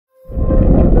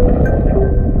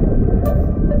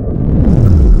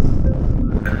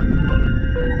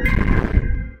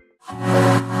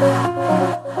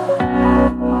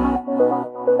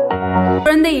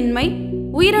குழந்தையின்மை,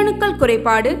 உயிரணுக்கள்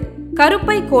குறைபாடு,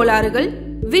 கருப்பை கோளாறுகள்,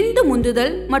 விந்து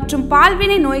முந்துதல் மற்றும்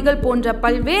பால்வினை நோய்கள் போன்ற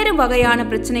பல்வேறு வகையான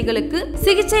பிரச்சனைகளுக்கு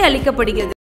சிகிச்சை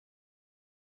அளிக்கப்படுகிறது.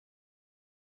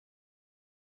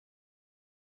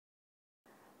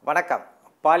 வணக்கம்.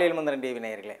 பாலியல் மந்திரம் டிவி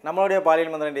நேயர்களே, நம்மளுடைய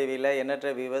பாலியல் மந்திரம் டிவியில்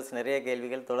எண்ணற்ற வியூவர்ஸ் நிறைய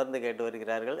கேள்விகள் தொடர்ந்து கேட்டு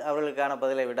வருகிறார்கள். அவர்களுக்கான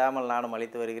பதிலை விடாமல் நானும்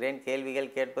அளித்து வருகிறேன்.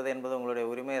 கேள்விகள் கேட்பது என்பது உங்களுடைய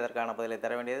உரிமை. அதற்கான பதிலை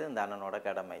தர வேண்டியது இந்த அண்ணனோட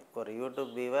கடமை. ஒரு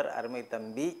யூடியூப் வியூவர் அருமை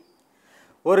தம்பி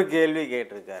ஒரு கேள்வி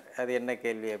கேட்டிருக்கார். அது என்ன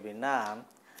கேள்வி அப்படின்னா,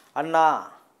 அண்ணா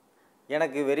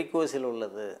எனக்கு வெரிகோசில்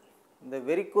உள்ளது, இந்த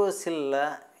வெரிகோசிலில்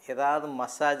ஏதாவது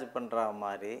மசாஜ் பண்ணுற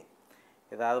மாதிரி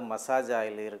ஏதாவது மசாஜ்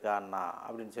ஆயில் இருக்கா அண்ணா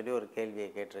அப்படின்னு சொல்லி ஒரு கேள்வியை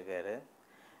கேட்டிருக்காரு.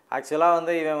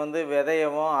 ஆக்சுவலாக இவன்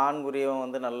விதையவும்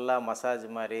ஆண்குறியவும் நல்லா மசாஜ்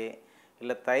மாதிரி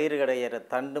இல்லை தயிர் கடையிற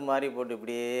தண்டு மாதிரி போட்டு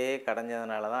இப்படியே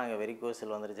கடைஞ்சதுனால தான் அங்கே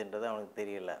வெரிகோசில் வந்துருச்சுன்றது அவனுக்கு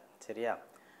தெரியல. சரியா?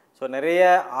 ஸோ நிறைய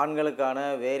ஆண்களுக்கான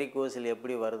வெரிகோசில்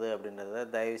எப்படி வருது அப்படின்றத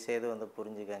தயவுசெய்து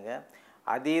புரிஞ்சுக்கங்க.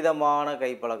 அதீதமான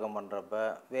கைப்பழக்கம் பண்ணுறப்ப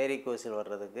வெரிகோசில்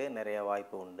வர்றதுக்கு நிறைய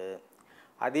வாய்ப்பு உண்டு.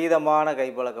 அதீதமான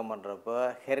கைப்பழக்கம் பண்ணுறப்போ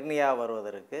ஹெர்னியா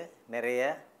வருவதற்கு நிறைய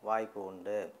வாய்ப்பு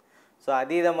உண்டு. ஸோ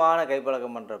அதீதமான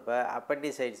கைப்பழக்கம் பண்ணுறப்ப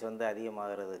அப்பெண்டிசைட்ஸ்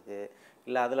அதிகமாகிறதுக்கு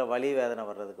இல்லை அதில் வலி வேதனை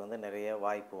வர்றதுக்கு நிறைய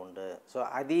வாய்ப்பு உண்டு. ஸோ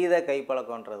அதீத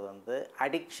கைப்பழக்கன்றது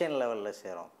அடிக்ஷன் லெவலில்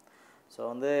சேரும். ஸோ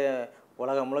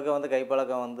உலகம் முழுக்க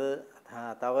கைப்பழக்கம்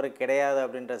தவறு கிடையாது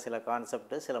அப்படின்ற சில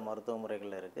கான்செப்ட் சில மருத்துவ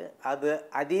முறைகள் இருக்குது. அது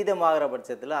அதீதமாகிற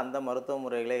பட்சத்தில் அந்த மருத்துவ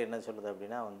முறைகளே என்ன சொல்லுது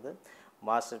அப்படின்னா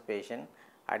மாஸ்டர்பேஷன்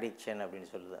அடிக்ஷன் அப்படின்னு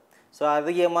சொல்லுது. ஸோ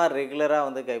அதிகமாக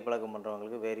ரெகுலராக கைப்பழக்கம்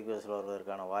பண்ணுறவங்களுக்கு வெரிகோசில்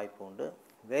வருவதற்கான வாய்ப்பு உண்டு.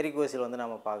 வெரிகோசில்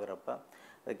நம்ம பார்க்குறப்ப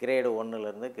கிரேடு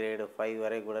 1லேருந்து கிரேடு 5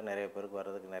 வரை கூட நிறைய பேருக்கு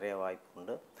வர்றதுக்கு நிறைய வாய்ப்பு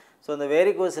உண்டு. ஸோ இந்த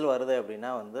வெரிகோசில் வருது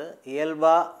அப்படின்னா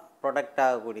இயல்பாக ப்ரொடக்ட்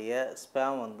ஆகக்கூடிய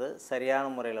ஸ்பேம் சரியான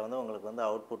முறையில் உங்களுக்கு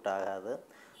அவுட்புட் ஆகாது.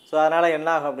 ஸோ அதனால் என்ன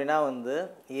ஆகும் அப்படின்னா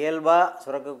இயல்பாக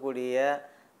சுரக்கக்கூடிய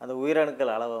அந்த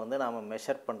உயிரணுக்கள் அளவை நாம்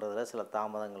மெஷர் பண்ணுறதுல சில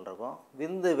தாமதங்கள் இருக்கும்.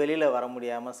 விந்து வெளியில் வர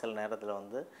முடியாமல் சில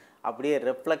நேரத்தில் அப்படியே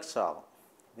ரெஃப்ளெக்ஸ் ஆகும்.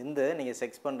 விந்து நீங்கள்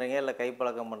செக்ஸ் பண்ணுறீங்க இல்லை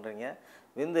கைப்பழக்கம் பண்ணுறீங்க,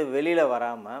 விந்து வெளியில்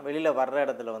வராமல் வெளியில் வர்ற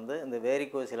இடத்துல இந்த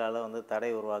வெரிகோசிலால்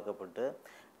தடை உருவாக்கப்பட்டு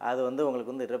அது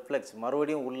உங்களுக்கு ரெஃப்ளெக்ஸ்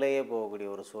மறுபடியும் உள்ளேயே போகக்கூடிய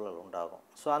ஒரு சூழல் உண்டாகும்.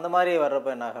 ஸோ அந்த மாதிரி வர்றப்போ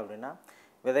என்ன ஆகும் அப்படின்னா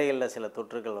விதைகளில் சில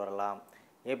தொற்றுகள் வரலாம்,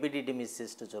 எபிடிடிமிஸ்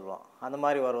சிஸ்ட்டு சொல்லுவோம். அந்த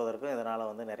மாதிரி வருவதற்கும்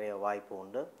இதனால் நிறைய வாய்ப்பு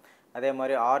உண்டு. அதே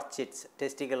மாதிரி ஆர்ச்சிட்ஸ்,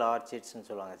 டெஸ்டிக்கல் ஆர்ச்சிட்ஸ்ன்னு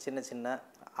சொல்லுவாங்க. சின்ன சின்ன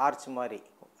ஆர்ச் மாதிரி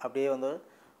அப்படியே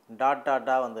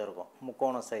டாட்டாக இருக்கும்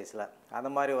முக்கோண சைஸில். அந்த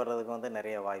மாதிரி வர்றதுக்கு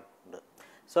நிறைய வாய்ப்பு உண்டு.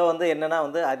 ஸோ என்னென்னா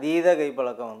அதீத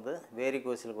கைப்பழக்கம்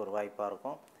வெரிகோசிலுக்கு ஒரு வாய்ப்பாக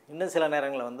இருக்கும். இன்னும் சில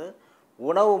நேரங்களில்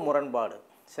உணவு முரண்பாடு,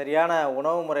 சரியான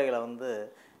உணவு முறைகளை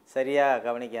சரியாக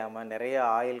கவனிக்காமல் நிறைய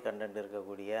ஆயில் கண்டென்ட்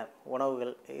இருக்கக்கூடிய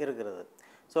உணவுகள் இருக்கிறது.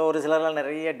 ஸோ ஒரு சிலர்லாம்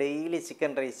நிறைய டெய்லி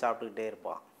சிக்கன் ரைஸ் சாப்பிட்டுக்கிட்டே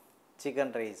இருப்பான்.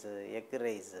 சிக்கன் ரைஸு, எக்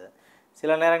ரைஸு,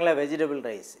 சில நேரங்களில் வெஜிடபிள்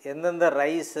ரைஸ். எந்தெந்த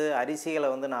ரைஸு அரிசிகளை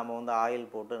நாம்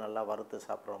ஆயில் போட்டு நல்லா வறுத்து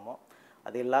சாப்பிட்றோமோ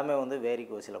அது எல்லாமே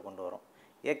வெரிகோசில் கொண்டு வரும்.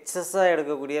 எக்ஸஸாக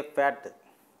எடுக்கக்கூடிய ஃபேட்டு,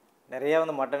 நிறையா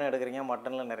மட்டன் எடுக்கிறீங்க,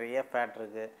 மட்டனில் நிறைய ஃபேட்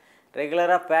இருக்குது.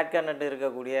 ரெகுலராக ஃபேட் கண்டென்ட்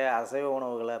இருக்கக்கூடிய அசைவ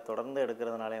உணவுகளை தொடர்ந்து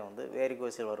எடுக்கிறதுனாலே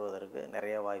வெரிகோசில் வருவதற்கு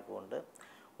நிறைய வாய்ப்பு உண்டு.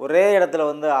 ஒரே இடத்துல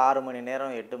 6 மணி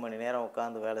நேரம் 8 மணி நேரம்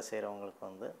உட்காந்து வேலை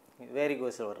செய்கிறவங்களுக்கு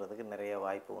வெரிகோசில் வர்றதுக்கு நிறைய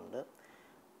வாய்ப்பு உண்டு.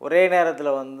 ஒரே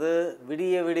நேரத்தில்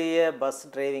விடிய விடிய பஸ்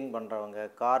டிரைவிங் பண்ணுறவங்க,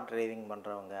 கார் டிரைவிங்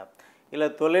பண்ணுறவங்க, இல்லை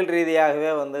தொழில்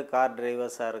ரீதியாகவே கார்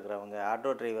டிரைவர்ஸாக இருக்கிறவங்க,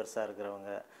 ஆட்டோ டிரைவர்ஸாக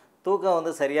இருக்கிறவங்க, தூக்கம்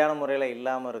சரியான முறையில்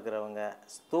இல்லாமல் இருக்கிறவங்க,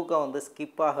 தூக்கம்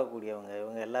ஸ்கிப் ஆகக்கூடியவங்க,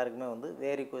 இவங்க எல்லாருக்குமே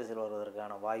வெரிகோசில்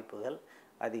வருவதற்கான வாய்ப்புகள்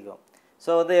அதிகம்.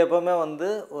 ஸோ எப்போவுமே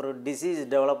ஒரு டிசீஸ்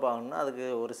டெவலப் ஆகணும்னா அதுக்கு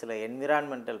ஒரு சில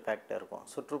என்விரான்மெண்டல் ஃபேக்டர் இருக்கும்,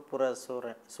 சுற்றுப்புற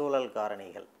சூழல்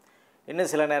காரணிகள்.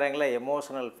 இன்னும் சில நேரங்களில்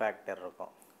எமோஷனல் ஃபேக்டர்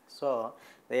இருக்கும். ஸோ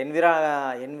இந்த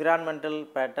என்விரான்மெண்டல்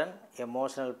பேட்டர்ன்,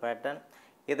 எமோஷனல் பேட்டர்ன்,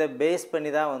 இதை பேஸ் பண்ணி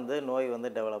தான் நோய்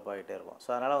டெவலப் ஆகிட்டே இருக்கும். ஸோ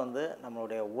அதனால்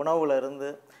நம்மளுடைய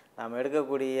உணவுலேருந்து நாம்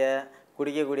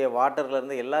குடிக்கக்கூடிய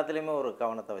வாட்டர்லேருந்து எல்லாத்துலேயுமே ஒரு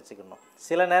கவனத்தை வச்சுக்கணும்.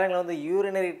 சில நேரங்களில்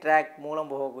யூரினரி ட்ராக் மூலம்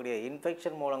போகக்கூடிய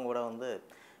இன்ஃபெக்ஷன் மூலம் கூட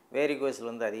வெரிகோசில்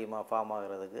அதிகமாக ஃபார்ம்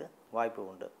ஆகிறதுக்கு வாய்ப்பு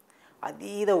உண்டு.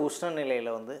 அதீத உஷ்ண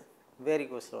நிலையில்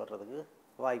வெரிகோசில் வர்றதுக்கு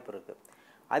வாய்ப்பு இருக்குது.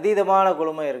 அதீதமான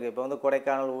குளுமை இருக்குது. இப்போ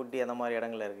கொடைக்கானல், ஊட்டி அந்த மாதிரி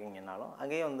இடங்களில் இருக்கீங்கன்னாலும்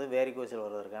அங்கேயும் வெரிகோசில்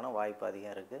வருவதற்கான வாய்ப்பு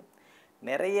அதிகம் இருக்குது.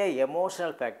 நிறைய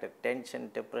emotional factor, tension,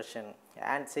 depression,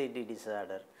 anxiety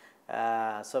disorder,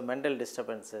 so mental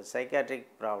disturbance, psychiatric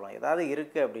problem ஏதாவது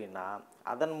இருக்குது அப்படின்னா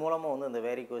அதன் மூலமாக இந்த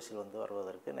வெரிகோசில்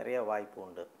வருவதற்கு நிறைய வாய்ப்பு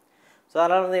உண்டு. ஸோ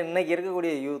அதனால் இன்றைக்கி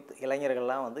இருக்கக்கூடிய யூத்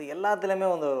இளைஞர்கள்லாம் எல்லாத்துலேயுமே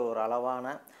ஒரு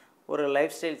அளவான ஒரு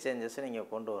லைஃப் ஸ்டைல் சேஞ்சஸை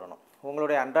நீங்கள் கொண்டு வரணும்.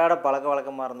 உங்களுடைய அன்றாட பழக்க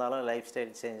வழக்கமாக இருந்தாலும் லைஃப்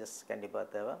ஸ்டைல் சேஞ்சஸ் கண்டிப்பாக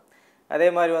தேவை. அதே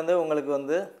மாதிரி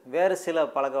உங்களுக்கு வேறு சில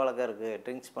பழக்க வழக்கம் இருக்குது.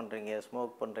 ட்ரிங்க்ஸ் பண்ணுறீங்க,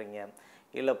 ஸ்மோக் பண்ணுறீங்க,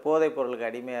 இல்லை போதைப் பொருளுக்கு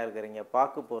அடிமையாக இருக்கிறீங்க,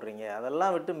 பாக்கு போடுறீங்க,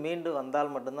 அதெல்லாம் விட்டு மீண்டு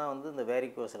வந்தால் மட்டும்தான் வந்து இந்த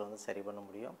வேரிகோஸில் வந்து சரி பண்ண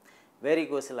முடியும்.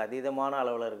 வேரிகோஸில் அதீதமான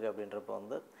அளவில் இருக்குது அப்படின்றப்போ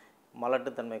வந்து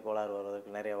மலட்டுத்தன்மை கோளாறு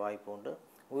வருவதற்கு நிறைய வாய்ப்பு உண்டு.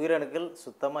 உயிரணுக்கள்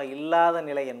சுத்தமாக இல்லாத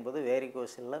நிலை என்பது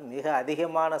வேரிகோஸில் மிக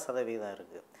அதிகமான சதவீதம்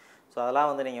இருக்குது. ஸோ அதெல்லாம்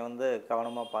வந்து நீங்கள் வந்து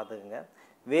கவனமாக பார்த்துக்குங்க.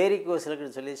 வேரிகோஸிலுக்கு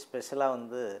சொல்லி ஸ்பெஷலாக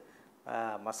வந்து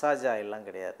மசாஜ் ஆயிலெலாம்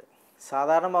கிடையாது.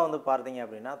 சாதாரணமாக வந்து பார்த்தீங்க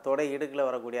அப்படின்னா தொடை இடுக்கில்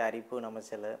வரக்கூடிய அரிப்பு,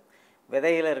 நமச்சல்,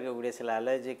 விதையில் இருக்கக்கூடிய சில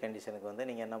அலர்ஜி கண்டிஷனுக்கு வந்து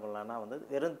நீங்கள் என்ன பண்ணலான்னா வந்து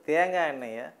வெறும் தேங்காய்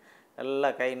எண்ணெயை நல்லா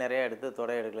கை நிறையா எடுத்து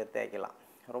தொடை இடுக்கில் தேய்க்கலாம்.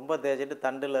 ரொம்ப தேய்ச்சிட்டு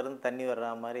தண்டுலேருந்து தண்ணி வர்ற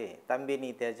மாதிரி தம்பி நீ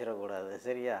தேய்ச்சிடக்கூடாது,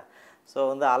 சரியா? ஸோ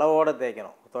வந்து அளவோடு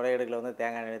தேய்க்கணும். தொடை இடுக்கில் வந்து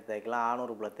தேங்காய் எண்ணெய் தேய்க்கலாம்,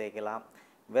 ஆணுறுப்பில் தேய்க்கலாம்,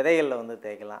 விதைகளில் வந்து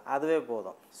தேய்க்கலாம், அதுவே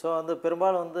போதும். ஸோ வந்து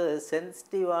பெரும்பாலும் வந்து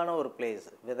சென்சிட்டிவான ஒரு பிளேஸ்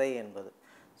விதை என்பது.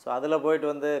 ஸோ அதில் போயிட்டு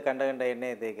வந்து கண்ட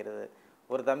எண்ணெயை தேய்க்கிறது.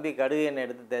 ஒரு தம்பி கடுகு எண்ணெய்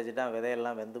எடுத்து தேய்ச்சிட்டான்,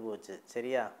 விதையெல்லாம் வெந்து போச்சு,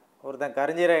 சரியா? ஒருத்தன்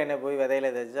கரிஞ்சீர எண்ணெய் போய் விதையில்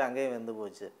தேய்ச்சி அங்கேயும் வெந்து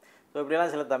போச்சு. ஸோ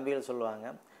இப்படிலாம் சில தம்பிகள் சொல்லுவாங்க.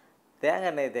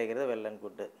 தேங்காய் எண்ணெய் தேய்க்கிறது வெள்ளன்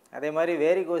கூட்டு. அதே மாதிரி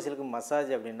வேரிகோஸிலுக்கு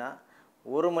மசாஜ் அப்படின்னா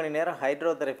 1 மணி நேரம்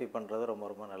ஹைட்ரோதெரப்பி பண்ணுறது ரொம்ப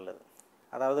ரொம்ப நல்லது.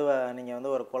 அதாவது நீங்கள்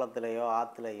வந்து ஒரு குளத்துலையோ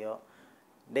ஆற்றுலையோ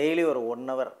டெய்லி ஒரு 1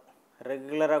 ஹவர்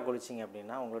ரெகுலராக குளிச்சிங்க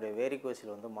அப்படின்னா உங்களுடைய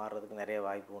வேரிகோஸில் வந்து மாறுறதுக்கு நிறைய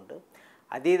வாய்ப்பு உண்டு.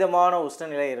 அதீதமான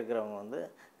உஷ்ணநிலை இருக்கிறவங்க வந்து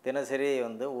தினசரி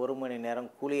வந்து 1 மணி நேரம்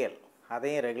குளியல்,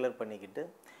 அதையும் ரெகுலர் பண்ணிக்கிட்டு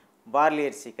பார்லி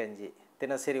அரிசி கஞ்சி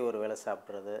தினசரி ஒரு வேளை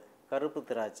சாப்பிட்றது, கருப்பு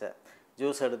திராட்சை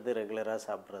ஜூஸ் எடுத்து ரெகுலராக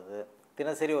சாப்பிட்றது,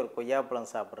 தினசரி ஒரு கொய்யாப்பழம்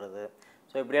சாப்பிட்றது.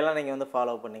 ஸோ இப்படியெல்லாம் நீங்கள் வந்து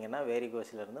ஃபாலோ பண்ணிங்கன்னா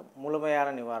வேரிகோஸிலிருந்து முழுமையான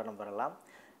நிவாரணம் பெறலாம்.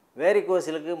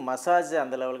 வேரிகோஸிலுக்கு மசாஜ்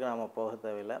அந்த லெவலுக்கு நாம் போக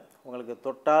தேவையில்லை. உங்களுக்கு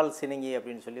தொட்டால் சினிங்கி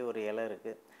அப்படின்னு சொல்லி ஒரு இலை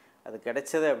இருக்குது. அது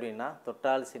கிடைச்சது அப்படின்னா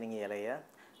தொட்டால் சினிங்கி இலையை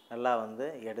நல்லா வந்து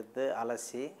எடுத்து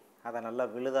அலசி அதை நல்லா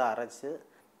விழுதாக அரைச்சி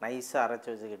நைஸாக அரைச்சி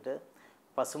வச்சுக்கிட்டு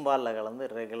பசும்பாலில் கலந்து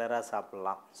ரெகுலராக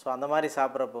சாப்பிட்லாம். ஸோ அந்த மாதிரி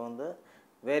சாப்பிட்றப்போ வந்து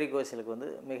வேரிகோஸிலுக்கு வந்து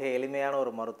மிக எளிமையான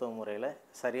ஒரு மருத்துவ முறையில்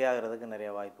சரியாகிறதுக்கு நிறைய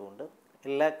வாய்ப்பு உண்டு.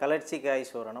 இல்லை கலர்ச்சிக்காய்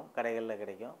சூரணம் கடைகளில்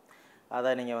கிடைக்கும், அதை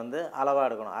நீங்கள் வந்து அளவாக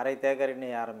எடுக்கணும். அரை தேக்கரண்டி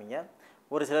ஆரம்பிங்க.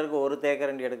 ஒரு சிலருக்கு 1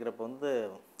 தேக்கரண்டி எடுக்கிறப்போ வந்து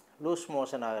லூஸ்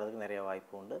மோஷன் ஆகிறதுக்கு நிறைய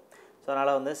வாய்ப்பு உண்டு. ஸோ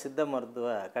அதனால் வந்து சித்த மருத்துவ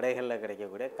கடைகளில்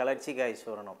கிடைக்கக்கூடிய கலர்ச்சிக்காய்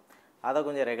சூரணம் அதை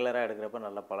கொஞ்சம் ரெகுலராக எடுக்கிறப்ப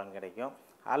நல்ல பலன் கிடைக்கும்.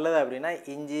 அல்லது அப்படின்னா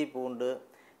இஞ்சி, பூண்டு,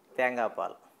 தேங்காய்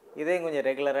பால் இதையும் கொஞ்சம்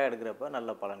ரெகுலராக எடுக்கிறப்ப நல்ல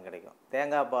பலன் கிடைக்கும்.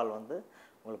 தேங்காய் பால் வந்து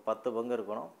உங்களுக்கு 10 பங்கு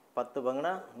இருக்கணும். 10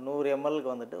 பங்குனா 100 ml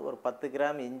வந்துட்டு ஒரு 10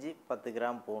 கிராம் இஞ்சி, 10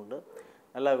 கிராம் பூண்டு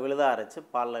நல்லா விழுதாக அரைச்சி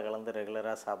பாலில் கலந்து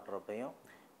ரெகுலராக சாப்பிட்றப்பையும்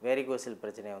வேரிகோஸில்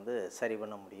பிரச்சனையை வந்து சரி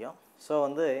பண்ண முடியும். ஸோ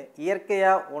வந்து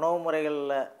இயற்கையாக உணவு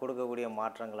முறைகளில் கொடுக்கக்கூடிய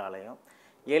மாற்றங்களாலையும்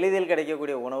எளிதில்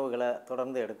கிடைக்கக்கூடிய உணவுகளை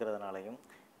தொடர்ந்து எடுக்கிறதுனாலையும்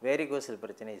வேரிகோஸில்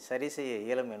பிரச்சனை சரி செய்ய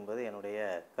இயலும் என்பது என்னுடைய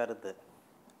கருத்து.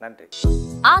 நன்றி.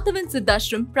 ஆதவன்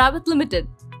சித்தாஷ்ரம் பிரைவேட் லிமிடெட்.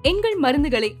 எங்கள்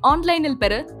மருந்துகளை ஆன்லைனில்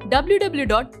பெற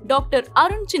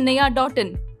www.drarunchinnaiya.in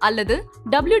அல்லது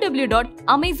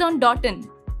www.amazon.in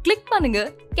கிளிக் பண்ணுங்க.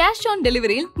 கேஷ் ஆன்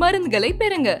டெலிவரியில் மருந்துகளை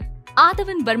பெறுங்க.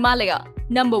 ஆதவன் Varmalaya,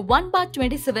 number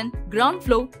 1/27, ground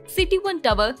floor, city 1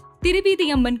 tower,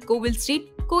 Thiruveethiyamman கோவில் street,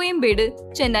 Koyambedu,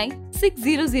 Chennai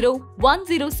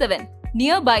 600107.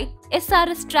 Nearby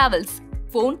SRS Travels.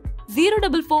 Phone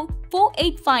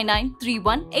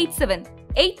 04448593187,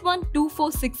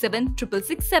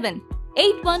 8124676667,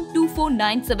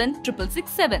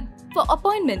 8124976667 for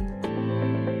appointment.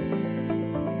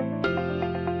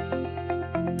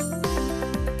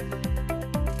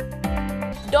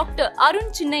 Dr. Arun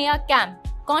Chinnaiya Camp.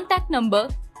 Contact number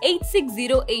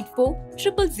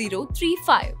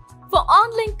 86084000035. For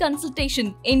online consultation,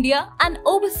 India and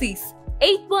overseas,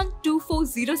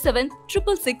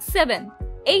 8124076667,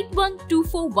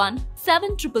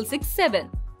 8124176667,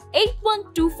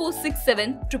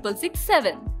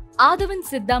 8124676667. ஆதவன்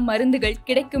சித்தா மருந்துகள்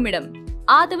கிடைக்குமிடம்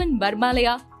ஆதவன்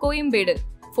வர்மாலயா, கோயம்பேடு.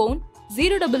 Phone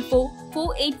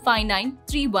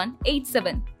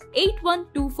 04448593187,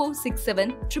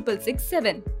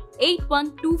 8124676667,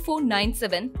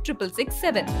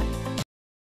 8124976667.